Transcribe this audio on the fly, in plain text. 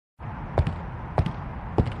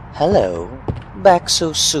Hello. Back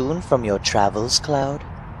so soon from your travels, Cloud?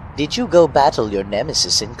 Did you go battle your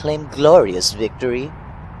nemesis and claim glorious victory?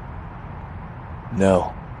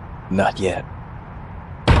 No, not yet.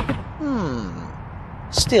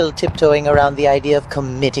 Still tiptoeing around the idea of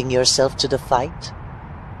committing yourself to the fight?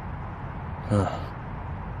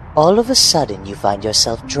 All of a sudden you find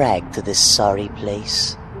yourself dragged to this sorry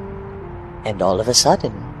place. And all of a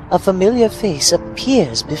sudden, a familiar face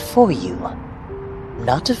appears before you.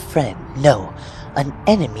 Not a friend, no, an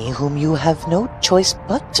enemy whom you have no choice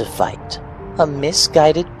but to fight. A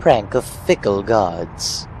misguided prank of fickle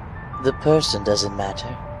gods. The person doesn't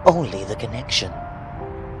matter, only the connection.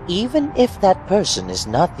 Even if that person is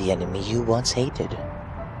not the enemy you once hated.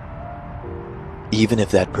 Even if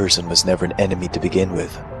that person was never an enemy to begin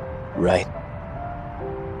with, right?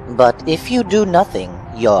 But if you do nothing,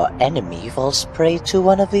 your enemy falls prey to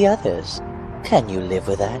one of the others. Can you live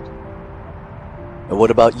with that? And what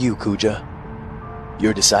about you, Kuja?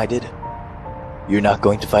 You're decided? You're not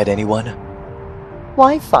going to fight anyone?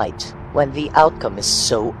 Why fight when the outcome is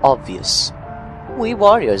so obvious? We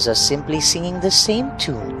warriors are simply singing the same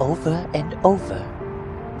tune over and over.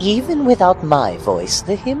 Even without my voice,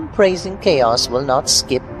 the hymn praising chaos will not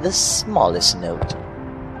skip the smallest note.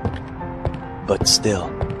 But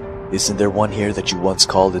still, isn't there one here that you once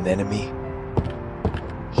called an enemy?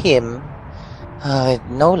 Him? It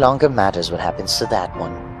no longer matters what happens to that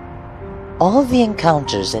one. All the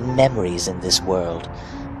encounters and memories in this world,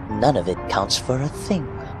 none of it counts for a thing.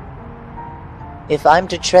 If I'm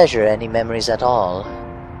to treasure any memories at all,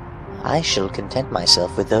 I shall content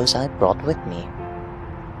myself with those I brought with me.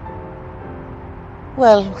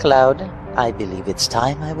 Well, Cloud, I believe it's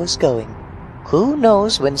time I was going. Who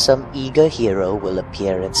knows when some eager hero will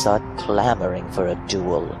appear and start clamoring for a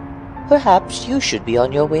duel. Perhaps you should be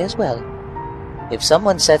on your way as well. If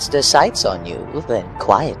someone sets their sights on you, then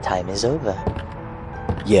quiet time is over.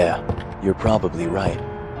 Yeah, you're probably right.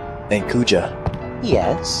 And Kuja?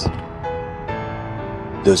 Yes?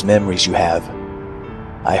 Those memories you have,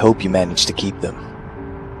 I hope you manage to keep them.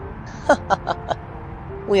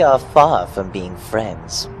 We are far from being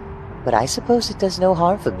friends, but I suppose it does no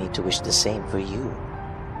harm for me to wish the same for you.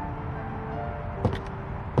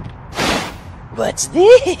 What's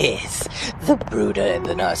this? The brooder and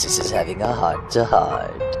the narcissus having a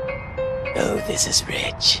heart-to-heart. Oh, this is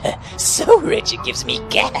rich. So rich it gives me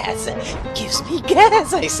gas. Gives me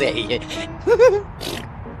gas, I say.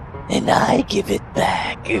 And I give it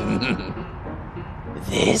back.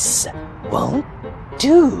 This won't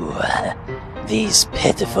do. These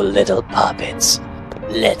pitiful little puppets,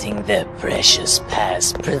 letting their precious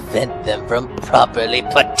past prevent them from properly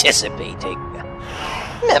participating.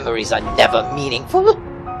 Memories are never meaningful.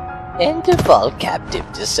 And to fall captive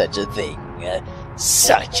to such a thing,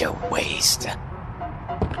 such a waste.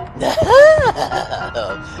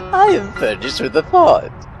 I am furnished with a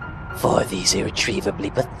thought. For these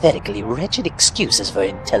irretrievably, pathetically wretched excuses for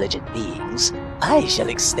intelligent beings, I shall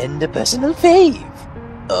extend a personal fave.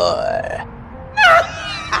 Or...